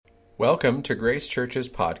Welcome to Grace Church's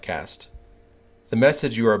podcast. The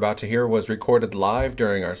message you are about to hear was recorded live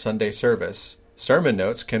during our Sunday service. Sermon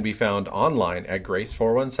notes can be found online at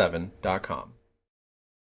grace417.com.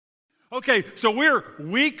 Okay, so we're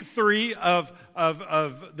week 3 of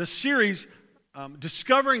the series,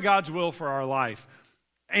 Discovering God's Will for Our Life.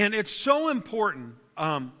 And it's so important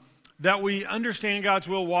that we understand God's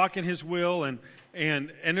will, walk in His will,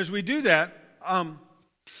 and as we do that,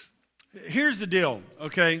 here's the deal,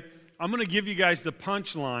 okay? I'm going to give you guys the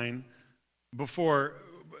punchline before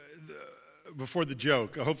the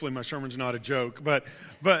joke. Hopefully my sermon's not a joke, but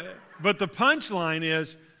the punchline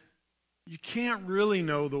is you can't really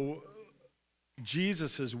know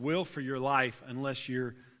Jesus' will for your life unless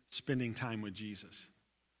you're spending time with Jesus.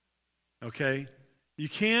 Okay? You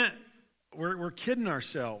can't, we're kidding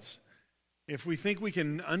ourselves. If we think we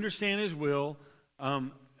can understand His will,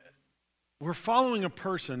 we're following a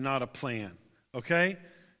person, not a plan. Okay?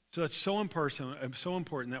 So it's so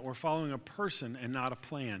important that we're following a person and not a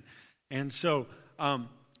plan. And so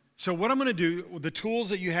what I'm going to do, the tools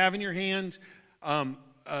that you have in your hand, I'm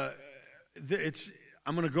going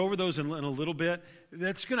to go over those in a little bit.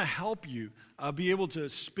 That's going to help you be able to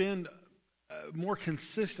spend more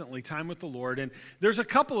consistently time with the Lord. And there's a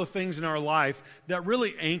couple of things in our life that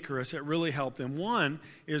really anchor us, that really help them. One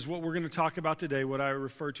is what we're going to talk about today, what I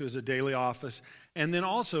refer to as a daily office. And then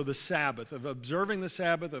also the Sabbath, of observing the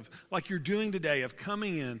Sabbath, of like you're doing today, of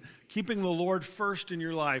coming in, keeping the Lord first in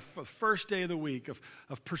your life, the first day of the week, of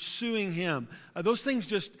pursuing Him. Those things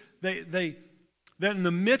just, that in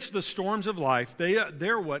the midst of the storms of life,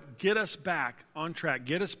 they're what get us back on track,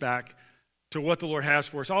 get us back to what the Lord has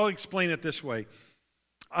for us. I'll explain it this way.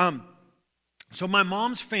 So my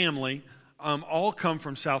mom's family all come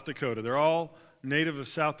from South Dakota. They're all native of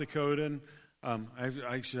South Dakota. And,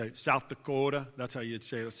 I should say South Dakota. That's how you'd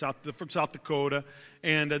say it. They're from South Dakota.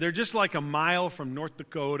 And they're just like a mile from North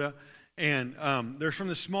Dakota. And they're from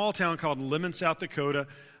this small town called Lemon, South Dakota.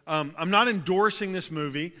 I'm not endorsing this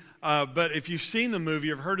movie. But if you've seen the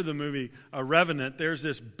movie, or heard of the movie Revenant, there's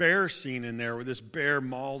this bear scene in there where this bear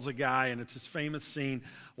mauls a guy, and it's this famous scene.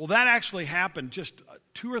 Well, that actually happened just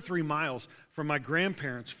 2 or 3 miles from my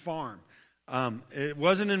grandparents' farm. It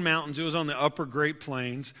wasn't in mountains; it was on the upper Great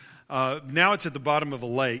Plains. Now it's at the bottom of a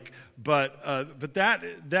lake, but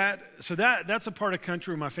that's a part of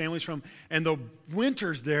country where my family's from, and the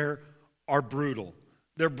winters there are brutal.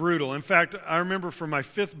 They're brutal. In fact, I remember for my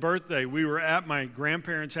 5th birthday, we were at my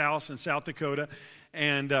grandparents' house in South Dakota,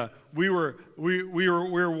 and we were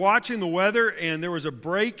watching the weather, and there was a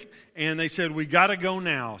break, and they said, "We got to go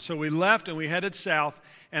now." So we left, and we headed south,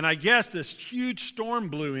 and I guess this huge storm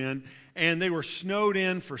blew in, and they were snowed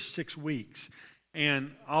in for 6 weeks.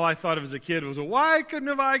 And all I thought of as a kid was, why couldn't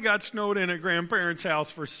have I got snowed in at grandparents'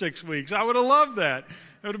 house for 6 weeks? I would have loved that.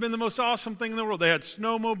 It would have been the most awesome thing in the world. They had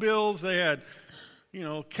snowmobiles, they had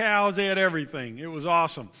cows, they had everything. It was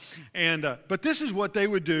awesome. And but this is what they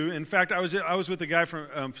would do. In fact, I was with a guy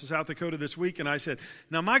from South Dakota this week, and I said,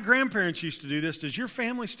 now my grandparents used to do this. Does your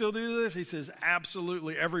family still do this? He says,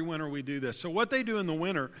 absolutely. Every winter we do this. So what they do in the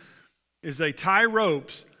winter is they tie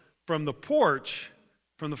ropes from the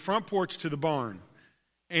front porch to the barn,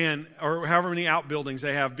 or however many outbuildings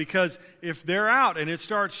they have. Because if they're out and it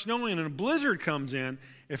starts snowing and a blizzard comes in,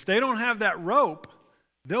 if they don't have that rope,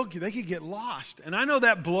 they could get lost. And I know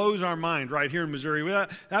that blows our mind right here in Missouri.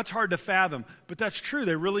 That's hard to fathom, but that's true.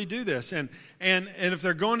 They really do this. And if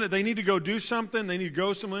they're they need to go do something, they need to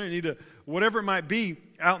go somewhere, they need to, whatever it might be,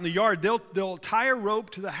 out in the yard, they'll tie a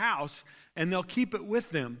rope to the house and they'll keep it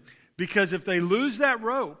with them. Because if they lose that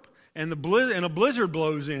rope and a blizzard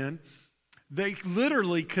blows in, they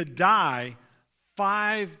literally could die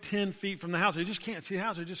 5-10 feet from the house. They just can't see the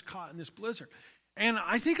house. They're just caught in this blizzard. And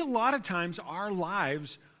I think a lot of times our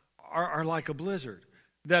lives are like a blizzard.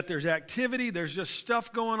 That there's activity, there's just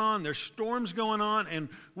stuff going on, there's storms going on, and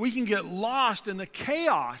we can get lost in the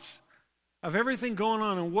chaos of everything going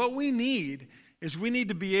on. And what we need is we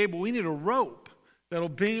need a rope that'll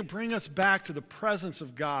bring us back to the presence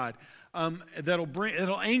of God,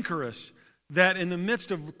 it'll anchor us, that in the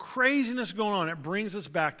midst of craziness going on, it brings us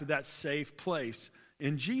back to that safe place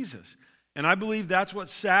in Jesus. And I believe that's what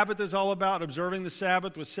Sabbath is all about, observing the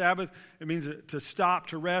Sabbath. With Sabbath, it means to stop,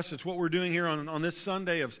 to rest. It's what we're doing here on this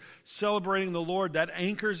Sunday of celebrating the Lord. That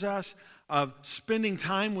anchors us, of spending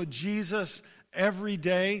time with Jesus every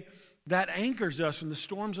day. That anchors us when the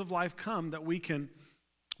storms of life come, that we can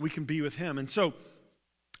be with Him. And so,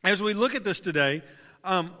 as we look at this today,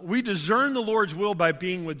 we discern the Lord's will by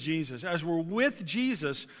being with Jesus. As we're with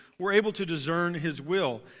Jesus, we're able to discern His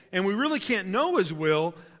will. And we really can't know His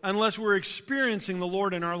will unless we're experiencing the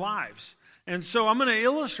Lord in our lives. And so I'm going to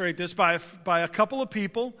illustrate this by a couple of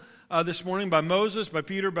people this morning, by Moses, by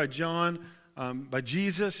Peter, by John, by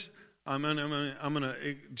Jesus. I'm going to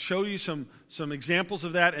show you some examples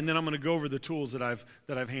of that, and then I'm going to go over the tools that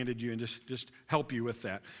I've handed you and just help you with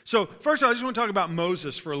that. So first of all, I just want to talk about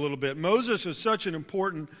Moses for a little bit. Moses is such an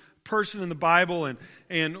important person in the Bible,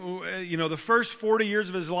 and you know, the first 40 years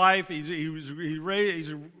of his life,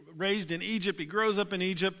 he's raised in Egypt. He grows up in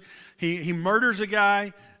Egypt. He murders a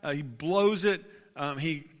guy. He blows it.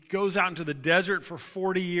 He goes out into the desert for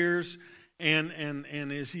 40 years. And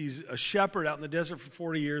as he's a shepherd out in the desert for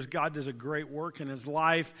 40 years, God does a great work in his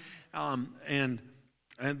life. And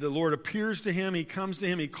the Lord appears to him. He comes to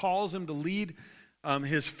him. He calls him to lead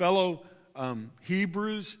his fellow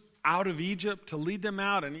Hebrews out of Egypt, to lead them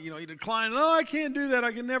out. And, you know, he declined. Oh, I can't do that.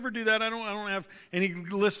 I can never do that. I don't have. And he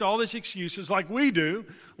lists all these excuses like we do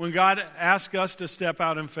when God asks us to step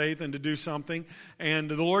out in faith and to do something.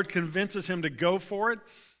 And the Lord convinces him to go for it.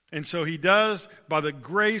 And so he does, by the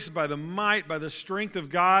grace, by the might, by the strength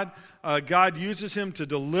of God. God uses him to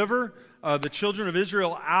deliver the children of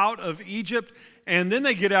Israel out of Egypt. And then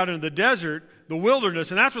they get out into the desert, the wilderness,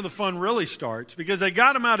 and that's where the fun really starts, because they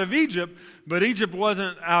got them out of Egypt, but Egypt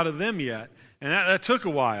wasn't out of them yet. And that took a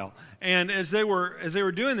while. And as they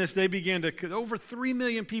were doing this, they began to, over 3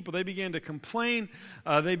 million people, they began to complain.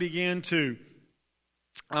 They began to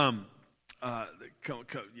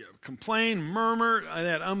complain, murmur,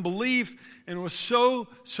 that unbelief, and it was so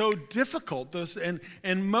difficult.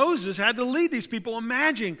 And Moses had to lead these people.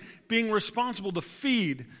 Imagine being responsible to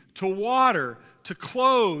feed, to water, to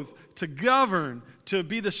clothe, to govern, to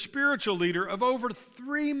be the spiritual leader of over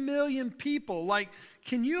 3 million people. Like,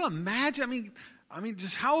 can you imagine? I mean,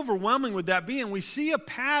 just how overwhelming would that be? And we see a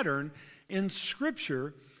pattern in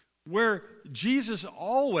Scripture where Moses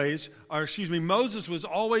was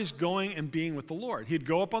always going and being with the Lord. He'd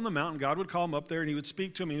go up on the mountain, God would call him up there, and he would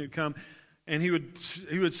speak to him, and he would come, and he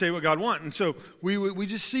would say what God wanted. And so we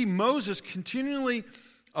just see Moses continually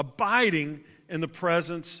abiding in the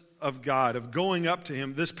presence of God, of going up to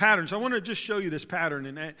him, this pattern. So I want to just show you this pattern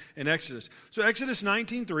in Exodus. So Exodus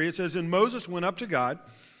 19:3, it says, "And Moses went up to God,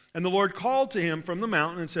 and the Lord called to him from the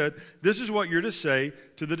mountain and said, 'This is what you're to say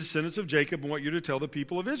to the descendants of Jacob and what you're to tell the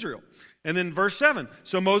people of Israel.'" And then verse 7,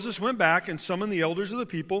 "So Moses went back and summoned the elders of the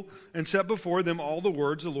people and set before them all the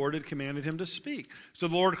words the Lord had commanded him to speak." So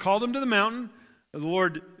the Lord called him to the mountain, and the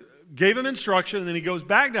Lord gave him instruction, and then he goes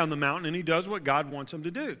back down the mountain and he does what God wants him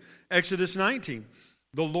to do. Exodus 19,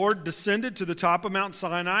 "The Lord descended to the top of Mount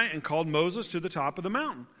Sinai and called Moses to the top of the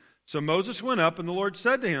mountain. So Moses went up, and the Lord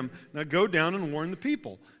said to him, 'Now go down and warn the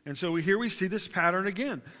people.'" And so here we see this pattern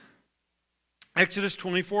again. Exodus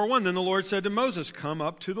 24:1, "Then the Lord said to Moses, 'Come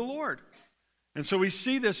up to the Lord.'" And so we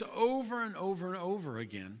see this over and over and over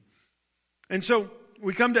again. And so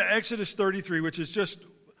we come to Exodus 33, which is just,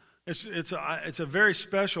 it's a very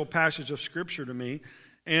special passage of Scripture to me.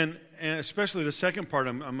 And especially the second part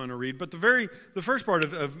I'm going to read. But the first part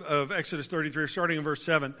of Exodus 33, starting in verse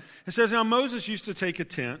 7, it says, "Now Moses used to take a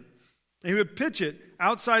tent, and he would pitch it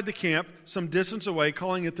outside the camp some distance away,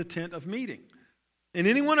 calling it the tent of meeting. And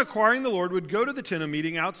anyone acquiring the Lord would go to the tent of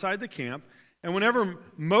meeting outside the camp. And whenever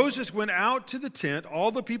Moses went out to the tent,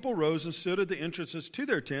 all the people rose and stood at the entrances to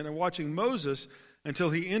their tent, and watching Moses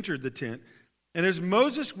until he entered the tent. And as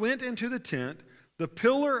Moses went into the tent, the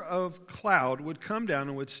pillar of cloud would come down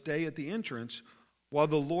and would stay at the entrance while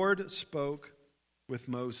the Lord spoke with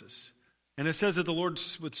Moses." And it says that the Lord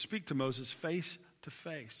would speak to Moses face to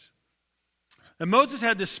face. And Moses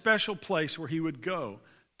had this special place where he would go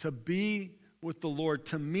to be with the Lord,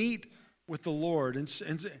 to meet with the Lord.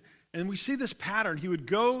 And we see this pattern. He would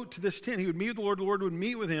go to this tent. He would meet with the Lord would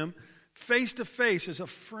meet with him face to face as a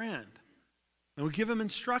friend. And would give him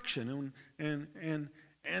instruction.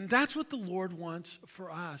 And that's what the Lord wants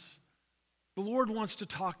for us. The Lord wants to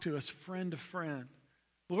talk to us friend to friend.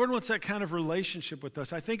 The Lord wants that kind of relationship with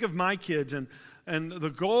us. I think of my kids, and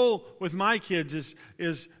the goal with my kids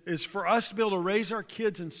is for us to be able to raise our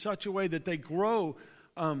kids in such a way that they grow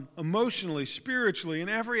emotionally, spiritually, in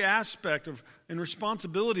every aspect of and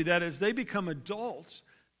responsibility, that as they become adults,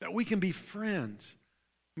 that we can be friends.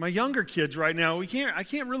 My younger kids right now, I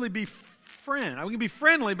can't really be friend. I can be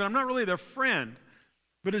friendly, but I'm not really their friend.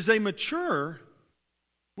 But as they mature,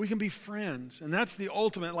 we can be friends. And that's the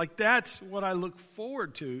ultimate, that's what I look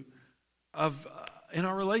forward to in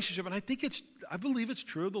our relationship. And I believe it's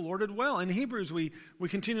true of the Lord as well. In Hebrews, we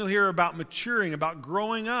continually hear about maturing, about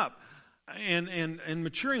growing up and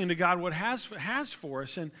maturing into God, what has for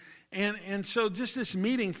us. And so just this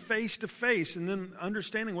meeting face to face and then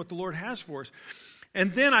understanding what the Lord has for us.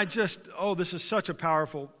 And then this is such a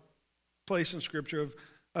powerful place in Scripture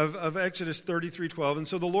of Exodus 33:12. And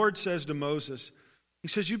so the Lord says to Moses, he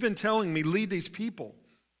says, you've been telling me, lead these people,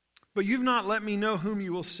 but you've not let me know whom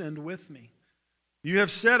you will send with me. You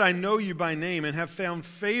have said, I know you by name and have found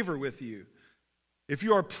favor with you. If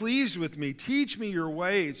you are pleased with me, teach me your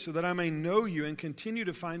ways so that I may know you and continue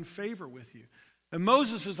to find favor with you. And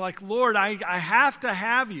Moses is like, Lord, I have to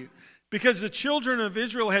have you. Because the children of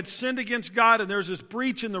Israel had sinned against God and there's this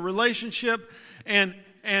breach in the relationship. And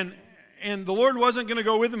the Lord wasn't going to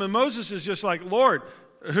go with them. And Moses is just like, Lord,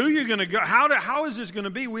 who are you going to go? How is this going to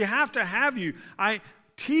be? We have to have you.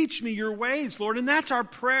 Teach me your ways, Lord. And that's our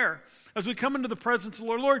prayer. As we come into the presence of the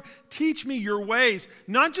Lord, Lord, teach me your ways.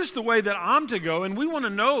 Not just the way that I'm to go, and we want to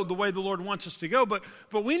know the way the Lord wants us to go, but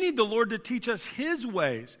we need the Lord to teach us his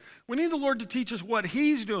ways. We need the Lord to teach us what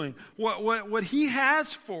he's doing, what he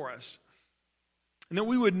has for us. And that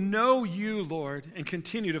we would know you, Lord, and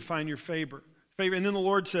continue to find your favor. And then the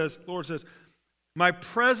Lord says, my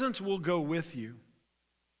presence will go with you,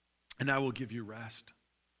 and I will give you rest.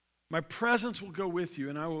 My presence will go with you,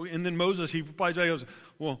 and then Moses, he replies, he goes,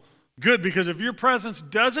 well, good, because if your presence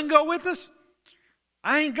doesn't go with us,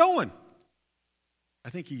 I ain't going. I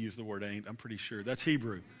think he used the word ain't. I'm pretty sure. That's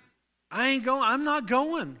Hebrew. I ain't going. I'm not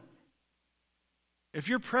going. If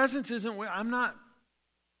your presence isn't with, I'm not.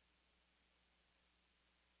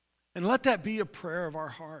 And let that be a prayer of our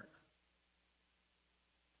heart.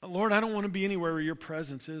 Lord, I don't want to be anywhere where your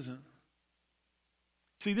presence isn't.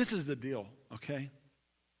 See, this is the deal, okay?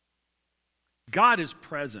 God is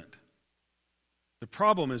present. The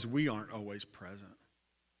problem is we aren't always present.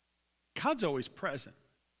 God's always present.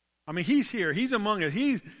 I mean, he's here. He's among us.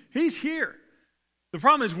 He's here. The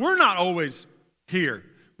problem is we're not always here.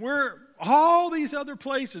 We're all these other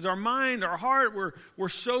places. Our mind, our heart, we're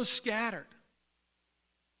so scattered.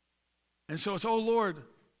 And so it's, oh Lord,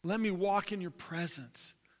 let me walk in your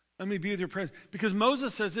presence. Let me be with your presence. Because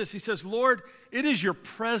Moses says this. He says, Lord, it is your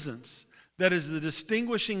presence that is the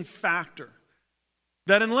distinguishing factor.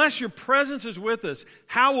 That unless your presence is with us,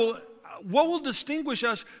 what will distinguish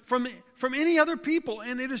us from any other people?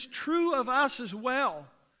 And it is true of us as well.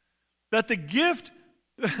 That the gift,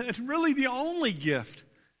 and really the only gift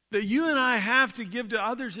that you and I have to give to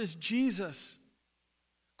others is Jesus.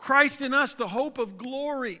 Christ in us, the hope of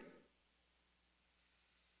glory.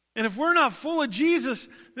 And if we're not full of Jesus,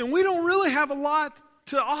 then we don't really have a lot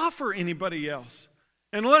to offer anybody else.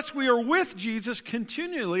 Unless we are with Jesus,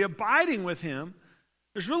 continually abiding with him,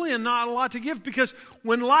 there's really not a lot to give, because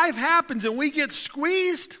when life happens and we get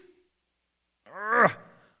squeezed,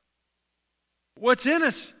 what's in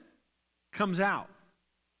us comes out.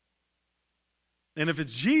 And if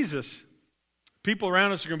it's Jesus, people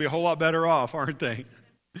around us are going to be a whole lot better off, aren't they?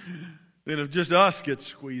 Than if just us get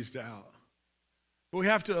squeezed out. But we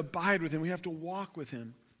have to abide with him. We have to walk with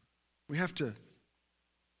him. We have to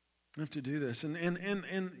do this.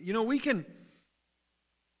 And you know, we can,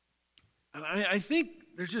 I think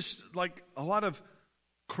there's just like a lot of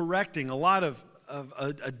correcting, a lot of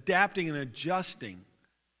adapting and adjusting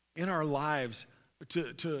in our lives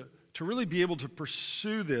to really be able to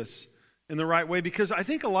pursue this in the right way. Because I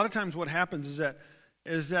think a lot of times what happens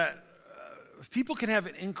is that people can have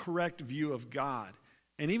an incorrect view of God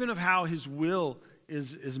and even of how his will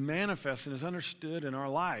is manifest and is understood in our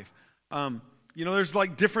life. You know, there's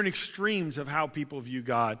like different extremes of how people view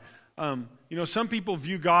God. You know, some people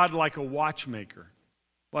view God like a watchmaker.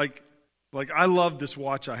 Like I love this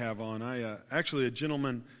watch I have on. Actually, a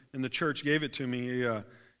gentleman in the church gave it to me.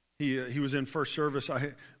 He was in first service.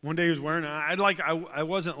 One day he was wearing it. I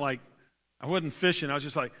wasn't fishing. I was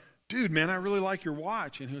just like, dude, man, I really like your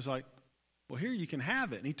watch. And he was like, well, here, you can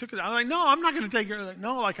have it. And he took it. I was like, no, I'm not going to take it. Like,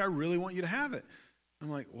 no, I really want you to have it. I'm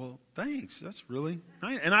like, well, thanks. That's really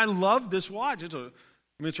nice. And I love this watch. It's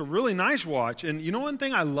a really nice watch. And you know one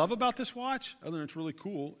thing I love about this watch, other than it's really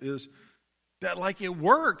cool, is that like it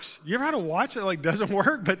works. You ever had a watch that like doesn't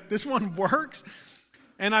work, but this one works?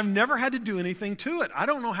 And I've never had to do anything to it. I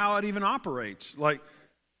don't know how it even operates. Like,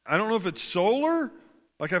 I don't know if it's solar.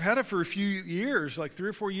 Like I've had it for a few years, like 3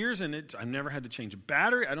 or 4 years, and I've never had to change a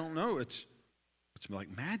battery. I don't know. It's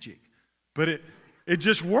like magic. But it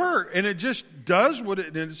just works, and it just does what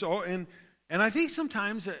it is. And I think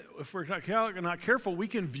sometimes if we're not careful, we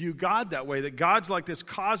can view God that way, that God's like this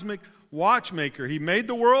cosmic watchmaker. He made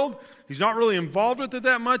the world. He's not really involved with it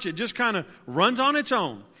that much. It just kind of runs on its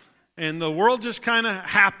own, and the world just kind of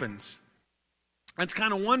happens. That's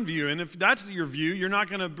kind of one view, and if that's your view, you're not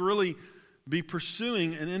going to really be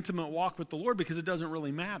pursuing an intimate walk with the Lord because it doesn't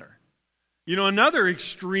really matter. You know, another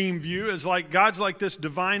extreme view is like God's like this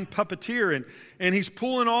divine puppeteer, and he's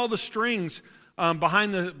pulling all the strings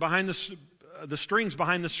behind the the strings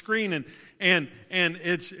behind the screen, and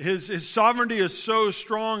it's his sovereignty is so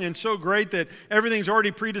strong and so great that everything's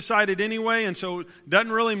already pre-decided anyway, and so it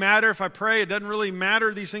doesn't really matter if I pray. It doesn't really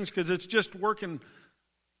matter, these things, because it's just working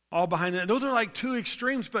all behind that. Those are like two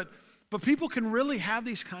extremes, but people can really have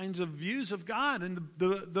these kinds of views of God, and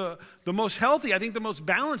the most healthy, I think the most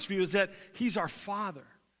balanced view is that He's our Father,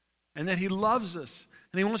 and that He loves us,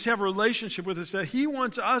 and He wants to have a relationship with us, that He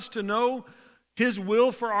wants us to know His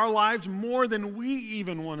will for our lives more than we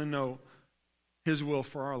even want to know His will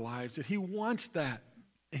for our lives. That He wants that.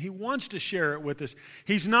 And He wants to share it with us.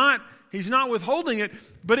 He's not withholding it,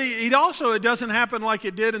 but it doesn't happen like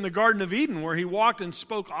it did in the Garden of Eden, where He walked and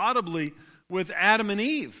spoke audibly with Adam and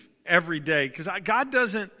Eve every day. Because God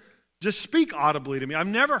doesn't just speak audibly to me. I've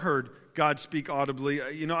never heard God speak audibly.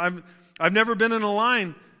 I've never been in a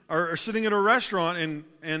line or sitting at a restaurant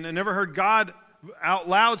and never heard God out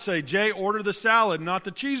loud say, "Jay, order the salad, not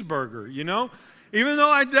the cheeseburger," Even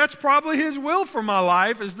though that's probably His will for my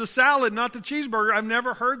life, is the salad, not the cheeseburger. I've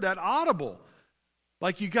never heard that audible.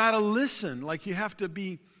 Like, you got to listen. Like, you have to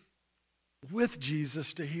be with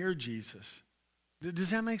Jesus to hear Jesus. Does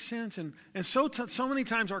that make sense? And so many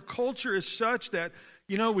times our culture is such that,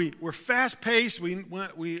 we're fast-paced.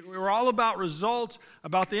 We're all about results,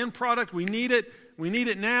 about the end product. We need it. We need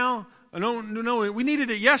it now. No, we needed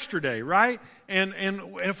it yesterday, right? And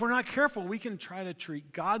if we're not careful, we can try to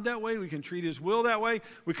treat God that way. We can treat His will that way.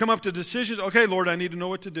 We come up to decisions. Okay, Lord, I need to know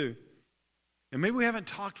what to do. And maybe we haven't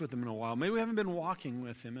talked with Him in a while. Maybe we haven't been walking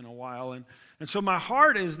with Him in a while. And so my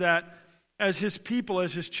heart is that as His people,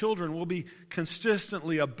 as His children, we'll be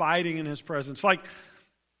consistently abiding in His presence. Like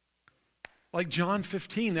John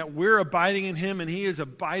 15, that we're abiding in Him and He is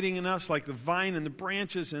abiding in us, like the vine and the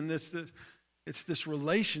branches, and it's this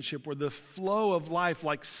relationship where the flow of life,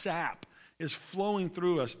 like sap, is flowing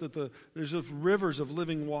through us, that there's those rivers of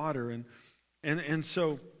living water. And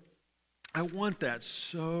so I want that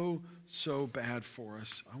so bad for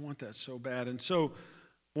us. I want that so bad. And so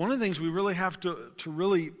one of the things we really have to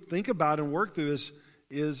really think about and work through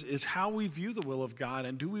is how we view the will of God.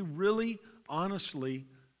 And do we really, honestly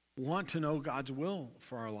want to know God's will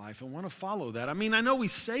for our life and want to follow that? I mean, I know we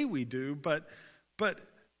say we do, but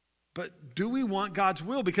do we want God's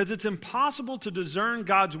will? Because it's impossible to discern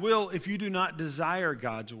God's will if you do not desire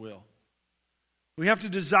God's will. We have to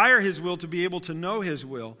desire His will to be able to know His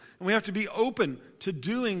will. And we have to be open to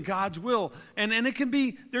doing God's will. And there can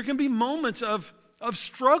be moments of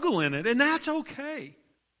struggle in it, and that's okay.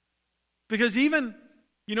 Because even,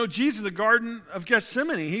 Jesus in the Garden of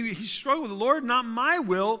Gethsemane, he struggled with the Lord, not my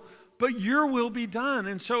will, but your will be done.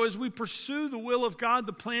 And so as we pursue the will of God,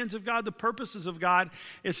 the plans of God, the purposes of God,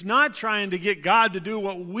 it's not trying to get God to do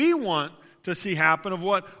what we want to see happen, of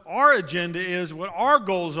what our agenda is, what our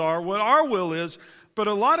goals are, what our will is. But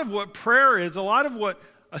a lot of what prayer is, a lot of what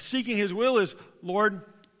seeking His will is, Lord,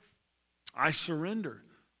 I surrender.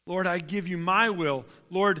 Lord, I give you my will.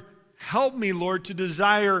 Lord, help me, Lord, to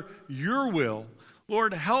desire your will.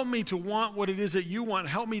 Lord, help me to want what it is that you want.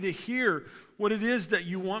 Help me to hear what it is that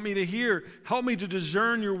you want me to hear. Help me to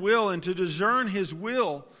discern your will, and to discern His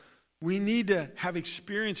will. We need to have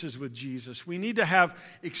experiences with Jesus. We need to have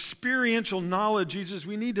experiential knowledge, Jesus.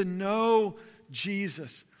 We need to know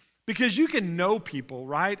Jesus. Because you can know people,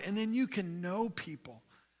 right? And then you can know people.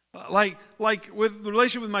 Like with the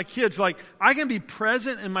relationship with my kids, like I can be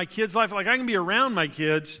present in my kids' life. Like I can be around my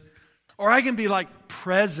kids, or I can be like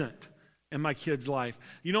present in my kids' life.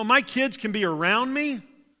 My kids can be around me,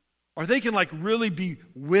 or they can like really be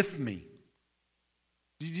with me.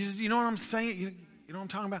 You know what I'm saying? You know what I'm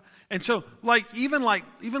talking about? And so even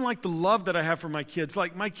the love that I have for my kids,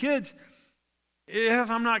 like my kids, if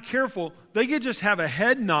I'm not careful, they could just have a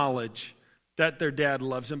head knowledge that their dad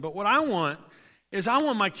loves them. But what I want is I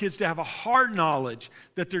want my kids to have a heart knowledge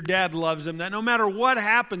that their dad loves them, that no matter what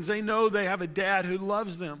happens, they know they have a dad who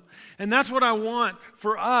loves them. And that's what I want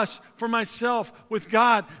for us, for myself, with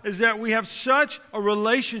God, is that we have such a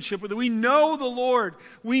relationship with Him. We know the Lord.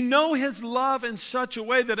 We know His love in such a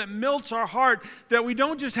way that it melts our heart, that we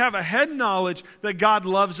don't just have a head knowledge that God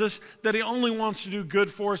loves us, that He only wants to do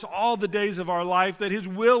good for us all the days of our life, that His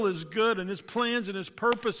will is good and His plans and His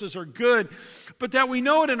purposes are good, but that we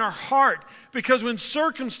know it in our heart. Because when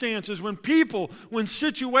circumstances, when people, when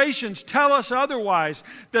situations tell us otherwise,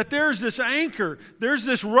 that there's this anchor, there's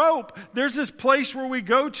this rope, there's this place where we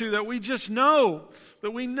go to that we just know,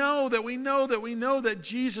 that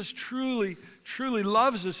Jesus truly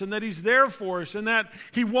loves us, and that He's there for us, and that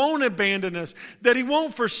He won't abandon us, that He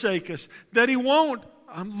won't forsake us, that He won't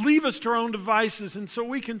leave us to our own devices, and so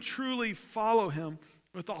we can truly follow Him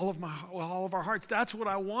with all of our hearts. That's what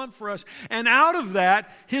I want for us. And out of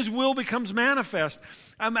that, His will becomes manifest.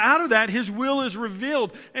 Out of that, His will is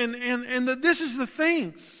revealed. And this is the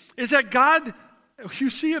thing, is that God, you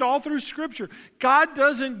see it all through Scripture, God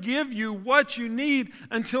doesn't give you what you need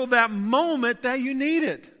until that moment that you need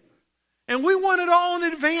it. And we want it all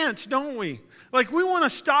in advance, don't we? Like we want to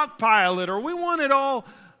stockpile it, or we want it all,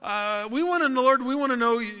 we want to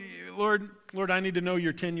know, Lord, I need to know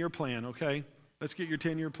your 10-year plan, okay? Let's get your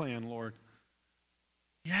 10-year plan, Lord.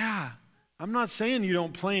 Yeah, I'm not saying you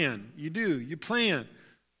don't plan. You do. You plan.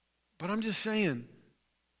 But I'm just saying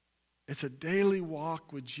it's a daily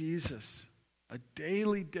walk with Jesus. A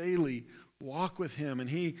daily walk with Him. And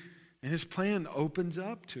His plan opens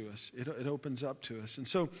up to us. It opens up to us. And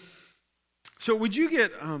so would you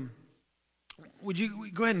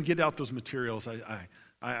go ahead and get out those materials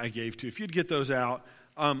I gave to you? If you'd get those out.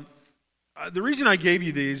 The reason I gave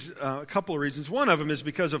you these, a couple of reasons. One of them is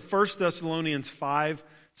because of 1 Thessalonians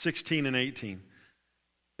 5:16 and 18.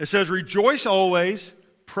 It says, rejoice always,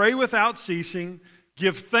 pray without ceasing,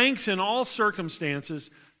 give thanks in all circumstances,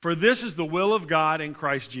 for this is the will of God in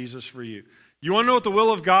Christ Jesus for you. You want to know what the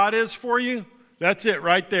will of God is for you? That's it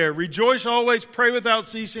right there. Rejoice always, pray without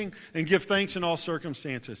ceasing, and give thanks in all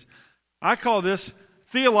circumstances. I call this,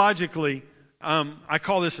 theologically, I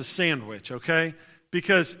call this a sandwich, okay?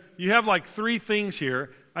 Because you have like three things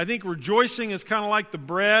here. I think rejoicing is kind of like the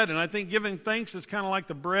bread, and I think giving thanks is kind of like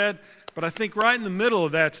the bread. But I think right in the middle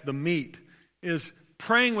of that's the meat, is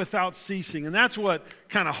praying without ceasing. And that's what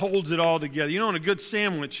kind of holds it all together. You know, in a good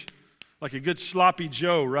sandwich, like a good sloppy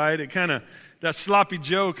Joe, right? That sloppy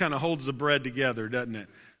Joe kind of holds the bread together, doesn't it?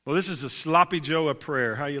 Well, this is a sloppy Joe of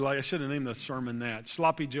prayer. How you like? I should have named the sermon that.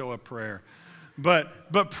 Sloppy Joe of prayer.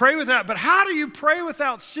 But pray without. But how do you pray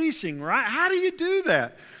without ceasing, right? How do you do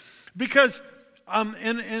that? Because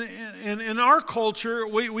in our culture,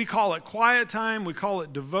 we call it quiet time, we call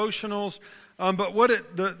it devotionals. But what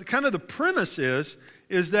the premise is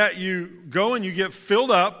that you go and you get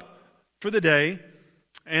filled up for the day,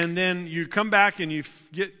 and then you come back and you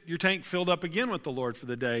get your tank filled up again with the Lord for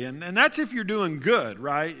the day. And that's if you're doing good,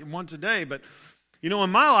 right? Once a day. But you know,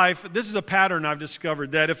 in my life, this is a pattern I've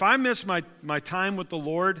discovered, that if I miss my time with the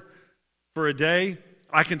Lord for a day,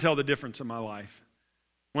 I can tell the difference in my life.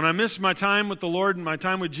 When I miss my time with the Lord and my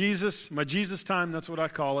time with Jesus, my Jesus time, that's what I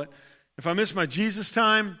call it. If I miss my Jesus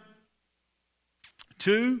time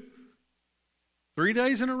 2, 3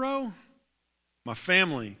 days in a row, my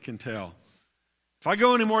family can tell. If I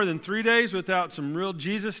go any more than 3 days without some real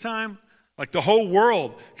Jesus time, like the whole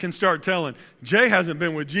world can start telling, Jay hasn't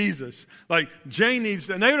been with Jesus. Like Jay needs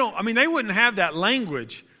to, and they wouldn't have that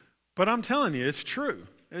language, but I'm telling you, it's true.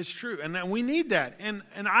 It's true. And we need that. And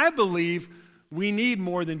I believe we need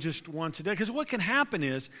more than just once a day. Because what can happen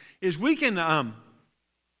is we can,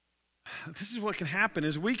 this is what can happen,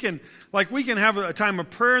 is we can have a time of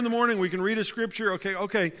prayer in the morning, we can read a scripture,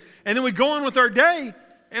 okay, and then we go on with our day.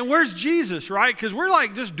 And where's Jesus, right? Because we're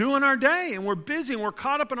like just doing our day, and we're busy, and we're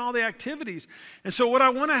caught up in all the activities. And so what I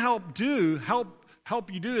want to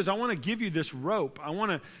help you do is I want to give you this rope. I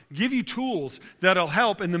want to give you tools that'll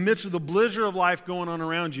help in the midst of the blizzard of life going on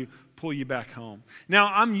around you, pull you back home. Now,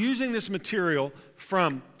 I'm using this material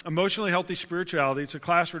from Emotionally Healthy Spirituality. It's a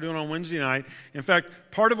class we're doing on Wednesday night. In fact,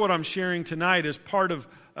 part of what I'm sharing tonight is part of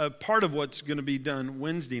what's going to be done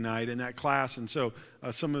Wednesday night in that class, and so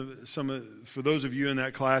for those of you in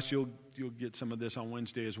that class, you'll get some of this on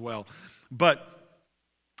Wednesday as well. But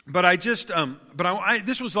this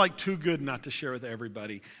was like too good not to share with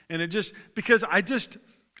everybody, and it just because I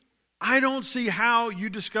don't see how you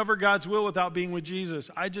discover God's will without being with Jesus.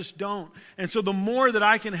 I just don't, and so the more that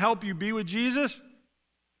I can help you be with Jesus,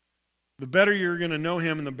 the better you're going to know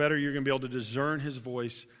Him, and the better you're going to be able to discern His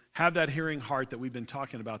voice. Have that hearing heart that we've been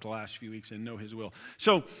talking about the last few weeks and know His will.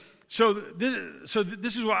 So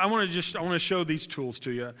this is what I want to show these tools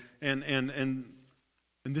to you, and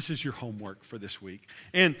this is your homework for this week.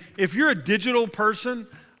 And if you're a digital person,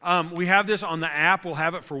 we have this on the app. We'll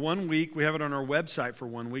have it for 1 week. We have it on our website for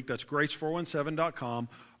 1 week. That's grace417.com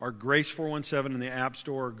or Grace417 in the App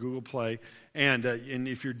Store or Google Play. And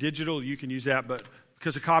if you're digital, you can use that, but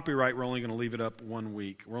because of copyright, we're only going to leave it up 1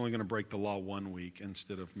 week. We're only going to break the law 1 week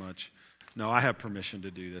instead of much. No, I have permission to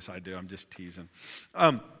do this. I do. I'm just teasing.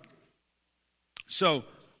 So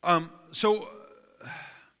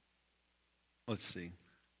let's see.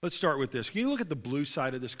 Let's start with this. Can you look at the blue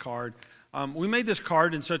side of this card? We made this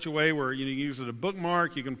card in such a way where you can use it as a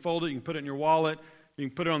bookmark. You can fold it. You can put it in your wallet. You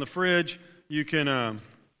can put it on the fridge. You can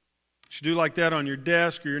do like that on your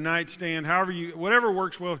desk or your nightstand, whatever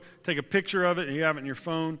works well. Take a picture of it and you have it in your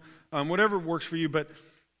phone, whatever works for you. But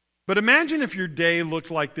But imagine if your day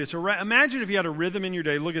looked like this. Or imagine if you had a rhythm in your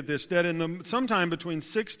day. Look at this. That sometime between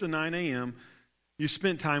 6 to 9 a.m., you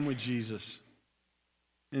spent time with Jesus.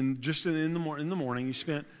 And just in the morning, you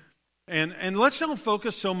spent. And let's don't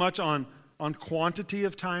focus so much on quantity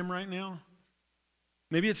of time right now.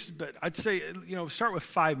 Maybe but I'd say, start with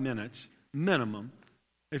 5 minutes minimum.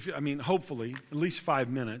 Hopefully, at least 5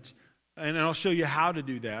 minutes. And I'll show you how to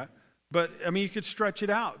do that. But, you could stretch it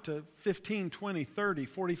out to 15, 20, 30,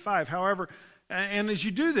 45, however. And as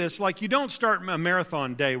you do this, you don't start a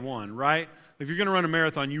marathon day one, right? If you're going to run a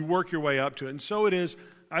marathon, you work your way up to it. And so it is,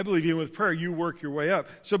 I believe, even with prayer, you work your way up.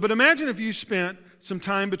 But imagine if you spent some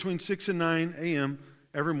time between 6 and 9 a.m.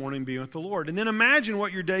 every morning being with the Lord. And then imagine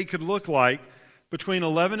what your day could look like between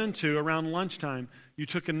 11 and 2, around lunchtime. You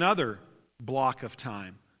took another block of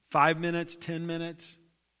time, 5 minutes, 10 minutes,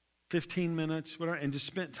 15 minutes, whatever, and just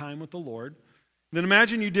spent time with the Lord. Then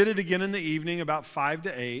imagine you did it again in the evening, about 5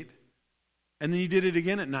 to 8, and then you did it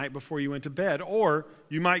again at night before you went to bed. Or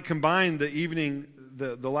you might combine the evening,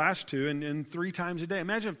 the last two, and 3 times a day.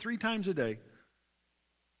 Imagine 3 times a day,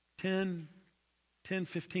 10,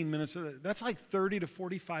 15 minutes. That's like 30 to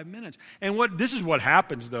 45 minutes. And this is what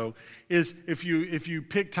happens, though, is if you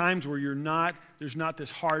pick times where there's not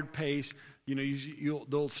this hard pace,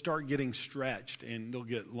 they'll start getting stretched and they'll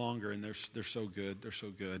get longer, and they're so good. They're so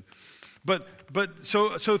good. But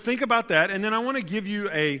so think about that, and then I want to give you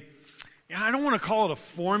I don't want to call it a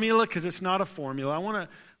formula because it's not a formula.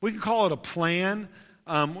 We can call it a plan.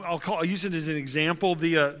 I'll use it as an example.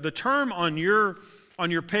 The term on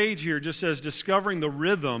your page here just says discovering the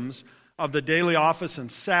rhythms of the daily office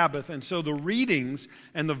and Sabbath. And so the readings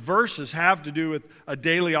and the verses have to do with a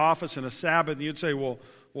daily office and a Sabbath. And you'd say, well,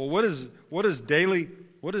 what does daily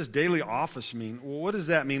office mean? Well, what does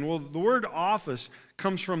that mean? Well, the word office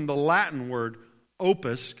comes from the Latin word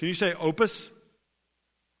opus. Can you say opus?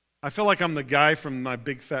 I feel like I'm the guy from my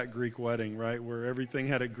big fat Greek wedding, right? Where everything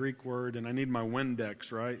had a Greek word and I need my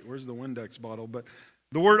Windex, right? Where's the Windex bottle? But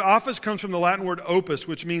the word office comes from the Latin word opus,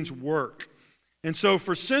 which means work. And so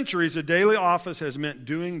for centuries, a daily office has meant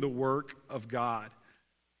doing the work of God.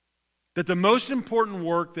 That the most important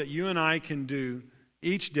work that you and I can do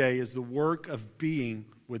each day is the work of being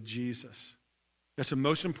with Jesus. That's the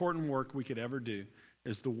most important work we could ever do,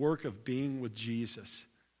 is the work of being with Jesus.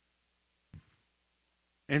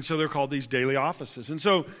 And so they're called these daily offices. And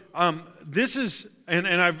so this is, and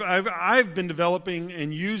I've been developing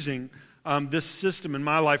and using this system in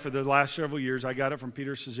my life for the last several years. I got it from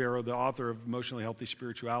Peter Scazzero, the author of Emotionally Healthy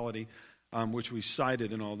Spirituality, which we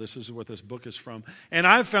cited in all this. This is what this book is from. And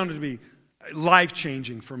I've found it to be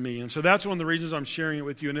life-changing for me. And so that's one of the reasons I'm sharing it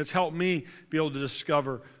with you. And it's helped me be able to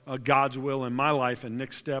discover God's will in my life and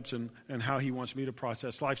next steps and how He wants me to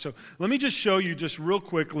process life. So let me just show you just real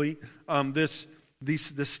quickly this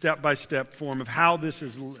step-by-step form of how this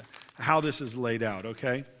is laid out,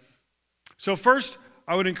 okay? So first,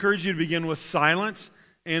 I would encourage you to begin with silence.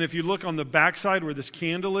 And if you look on the backside where this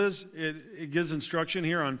candle is, it gives instruction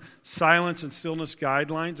here on silence and stillness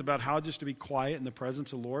guidelines about how just to be quiet in the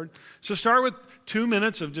presence of the Lord. So start with 2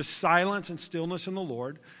 minutes of just silence and stillness in the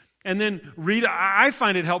Lord. And then I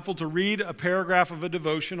find it helpful to read a paragraph of a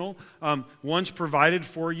devotional. One's provided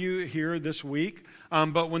for you here this week.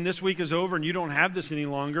 But when this week is over and you don't have this any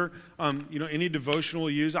longer, any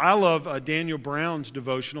devotional you use. I love Daniel Brown's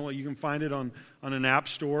devotional. You can find it on an app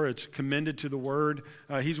store. It's Commended to the Word.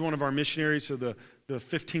 He's one of our missionaries, so the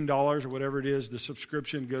 $15 or whatever it is, the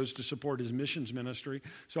subscription goes to support his missions ministry.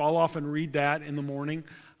 So I'll often read that in the morning.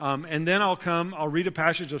 And then I'll read a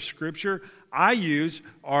passage of Scripture. I use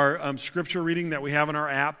our Scripture reading that we have in our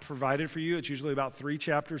app provided for you. It's usually about 3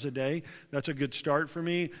 chapters a day. That's a good start for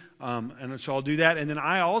me. And so I'll do that. And then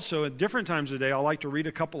I also, at different times of the day, I like to read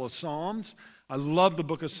a couple of Psalms. I love the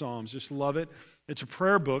book of Psalms. Just love it. It's a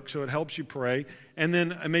prayer book, so it helps you pray. And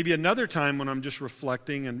then maybe another time when I'm just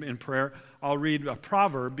reflecting and in prayer, I'll read a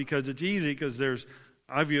proverb because it's easy because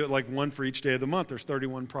I view it like one for each day of the month. There's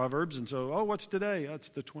 31 proverbs. And so, what's today? That's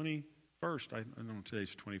the 21st. I don't know if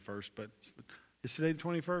today's the 21st, but is today the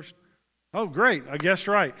 21st? Oh, great. I guessed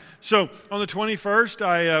right. So on the 21st,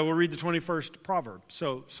 I will read the 21st proverb.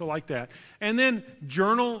 So like that. And then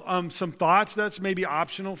journal some thoughts. That's maybe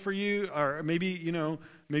optional for you. Or maybe,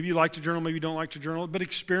 maybe you like to journal, maybe you don't like to journal. But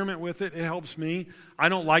experiment with it. It helps me. I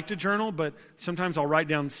don't like to journal, but sometimes I'll write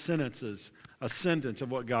down sentences, a sentence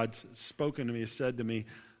of what God's spoken to me, has said to me.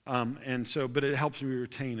 But it helps me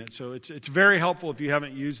retain it. So it's very helpful if you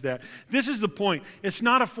haven't used that. This is the point. It's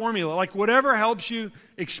not a formula. Like whatever helps you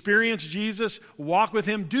experience Jesus, walk with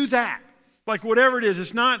Him, do that. Like whatever it is,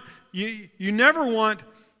 it's not. You never want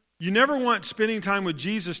spending time with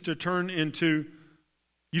Jesus to turn into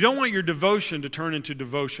You don't want your devotion to turn into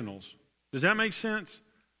devotionals. Does that make sense?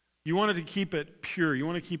 You wanted to keep it pure. You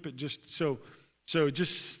want to keep it just so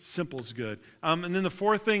just simple is good. And then the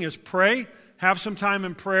fourth thing is pray. Have some time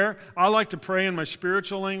in prayer. I like to pray in my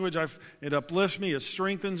spiritual language. It uplifts me. It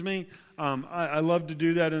strengthens me. I love to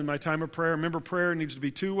do that in my time of prayer. Remember, prayer needs to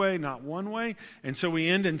be two-way, not one-way. And so we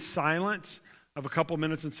end in silence, of a couple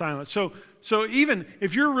minutes in silence. So even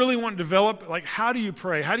if you're really wanting to develop, like, how do you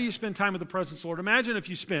pray? How do you spend time with the presence of the Lord? Imagine if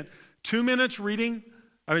you spent 2 minutes reading,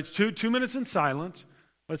 two minutes in silence.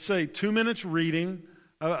 Let's say 2 minutes reading,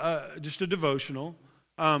 just a devotional.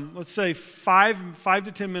 Let's say 5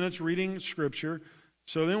 to 10 minutes reading Scripture.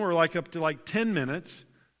 So then we're up to 10 minutes.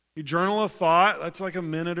 You journal a thought. That's like a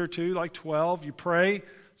minute or two, like 12. You pray.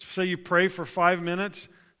 Say you pray for 5 minutes.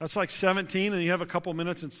 That's like 17, and you have a couple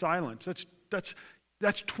minutes in silence. That's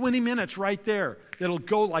 20 minutes right there. It'll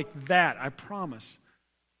go like that, I promise.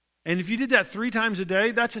 And if you did that 3 times a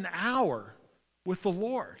day, that's an hour with the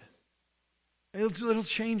Lord. It'll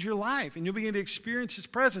change your life, and you'll begin to experience His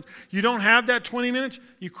presence. You don't have that 20 minutes,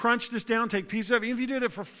 you crunch this down, take pieces of it. Even if you did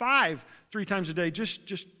it for 3 times a day, just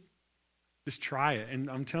try it. And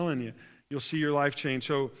I'm telling you, you'll see your life change.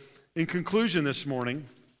 So in conclusion this morning,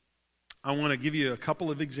 I want to give you a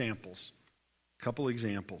couple of examples.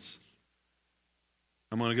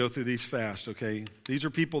 I'm going to go through these fast, okay? These are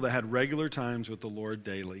people that had regular times with the Lord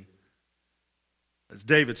daily. That's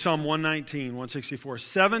David, Psalm 119, 164.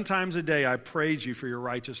 7 times a day I praise you for your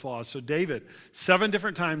righteous laws. So David, 7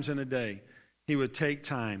 different times in a day, he would take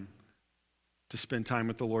time to spend time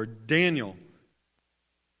with the Lord. Daniel.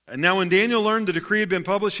 And now when Daniel learned the decree had been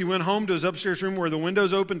published, he went home to his upstairs room where the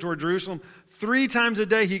windows opened toward Jerusalem. 3 times a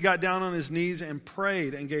day he got down on his knees and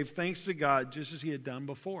prayed and gave thanks to God just as he had done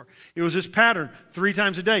before. It was his pattern, 3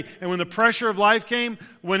 times a day. And when the pressure of life came,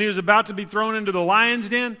 when he was about to be thrown into the lion's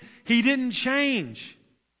den, he didn't change.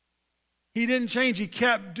 He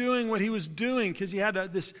kept doing what he was doing because he had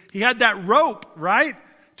that rope, right,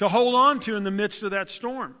 to hold on to in the midst of that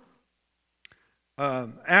storm.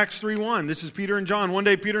 Acts 3:1. This is Peter and John. One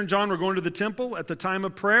day Peter and John were going to the temple at the time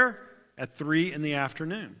of prayer at 3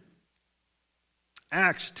 p.m.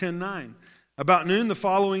 Acts 10:9. About noon the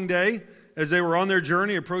following day, as they were on their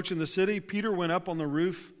journey approaching the city, Peter went up on the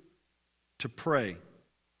roof to pray.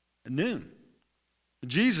 At noon.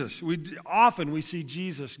 Jesus, we see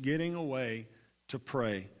Jesus getting away to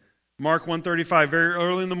pray. Mark 1:35, very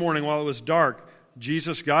early in the morning while it was dark,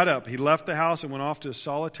 Jesus got up. He left the house and went off to a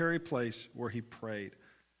solitary place where he prayed.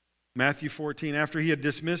 Matthew 14, after he had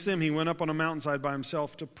dismissed them, he went up on a mountainside by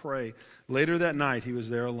himself to pray. Later that night, he was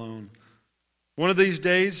there alone. One of those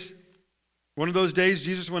days,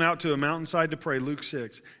 Jesus went out to a mountainside to pray, Luke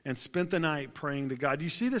 6, and spent the night praying to God. Do you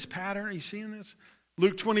see this pattern? Are you seeing this?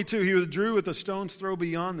 Luke 22, he withdrew with a stone's throw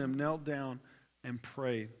beyond them, knelt down, and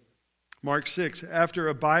prayed. Mark 6,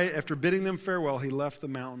 after bidding them farewell, he left the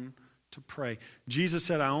mountain to pray. Jesus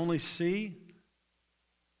said, I only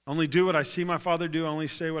do what I see my Father do. I only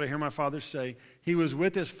say what I hear my Father say. He was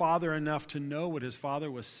with his Father enough to know what his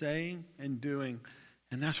Father was saying and doing.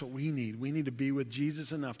 And that's what we need. We need to be with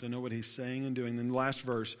Jesus enough to know what he's saying and doing. Then the last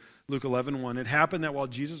verse, Luke 11:1. It happened that while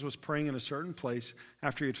Jesus was praying in a certain place,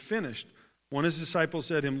 after he had finished, one of his disciples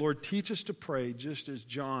said to him, Lord, teach us to pray just as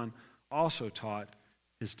John also taught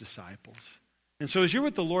his disciples. And so as you're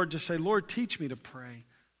with the Lord, just say, Lord, teach me to pray.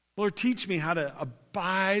 Lord, teach me how to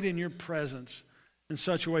abide in your presence in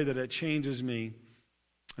such a way that it changes me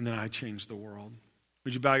and then I change the world.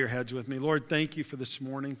 Would you bow your heads with me? Lord, thank you for this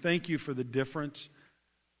morning. Thank you for the difference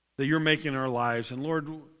that you're making in our lives. And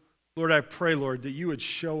Lord, I pray, Lord, that you would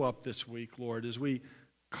show up this week, Lord, as we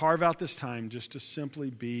carve out this time just to simply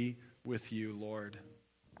be with you, Lord.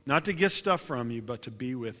 Not to get stuff from you, but to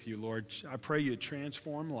be with you, Lord. I pray you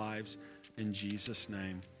transform lives in Jesus'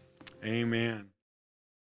 name. Amen.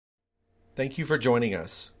 Thank you for joining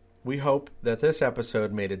us. We hope that this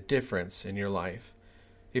episode made a difference in your life.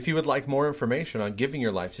 If you would like more information on giving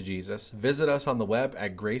your life to Jesus, visit us on the web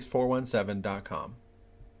at grace417.com.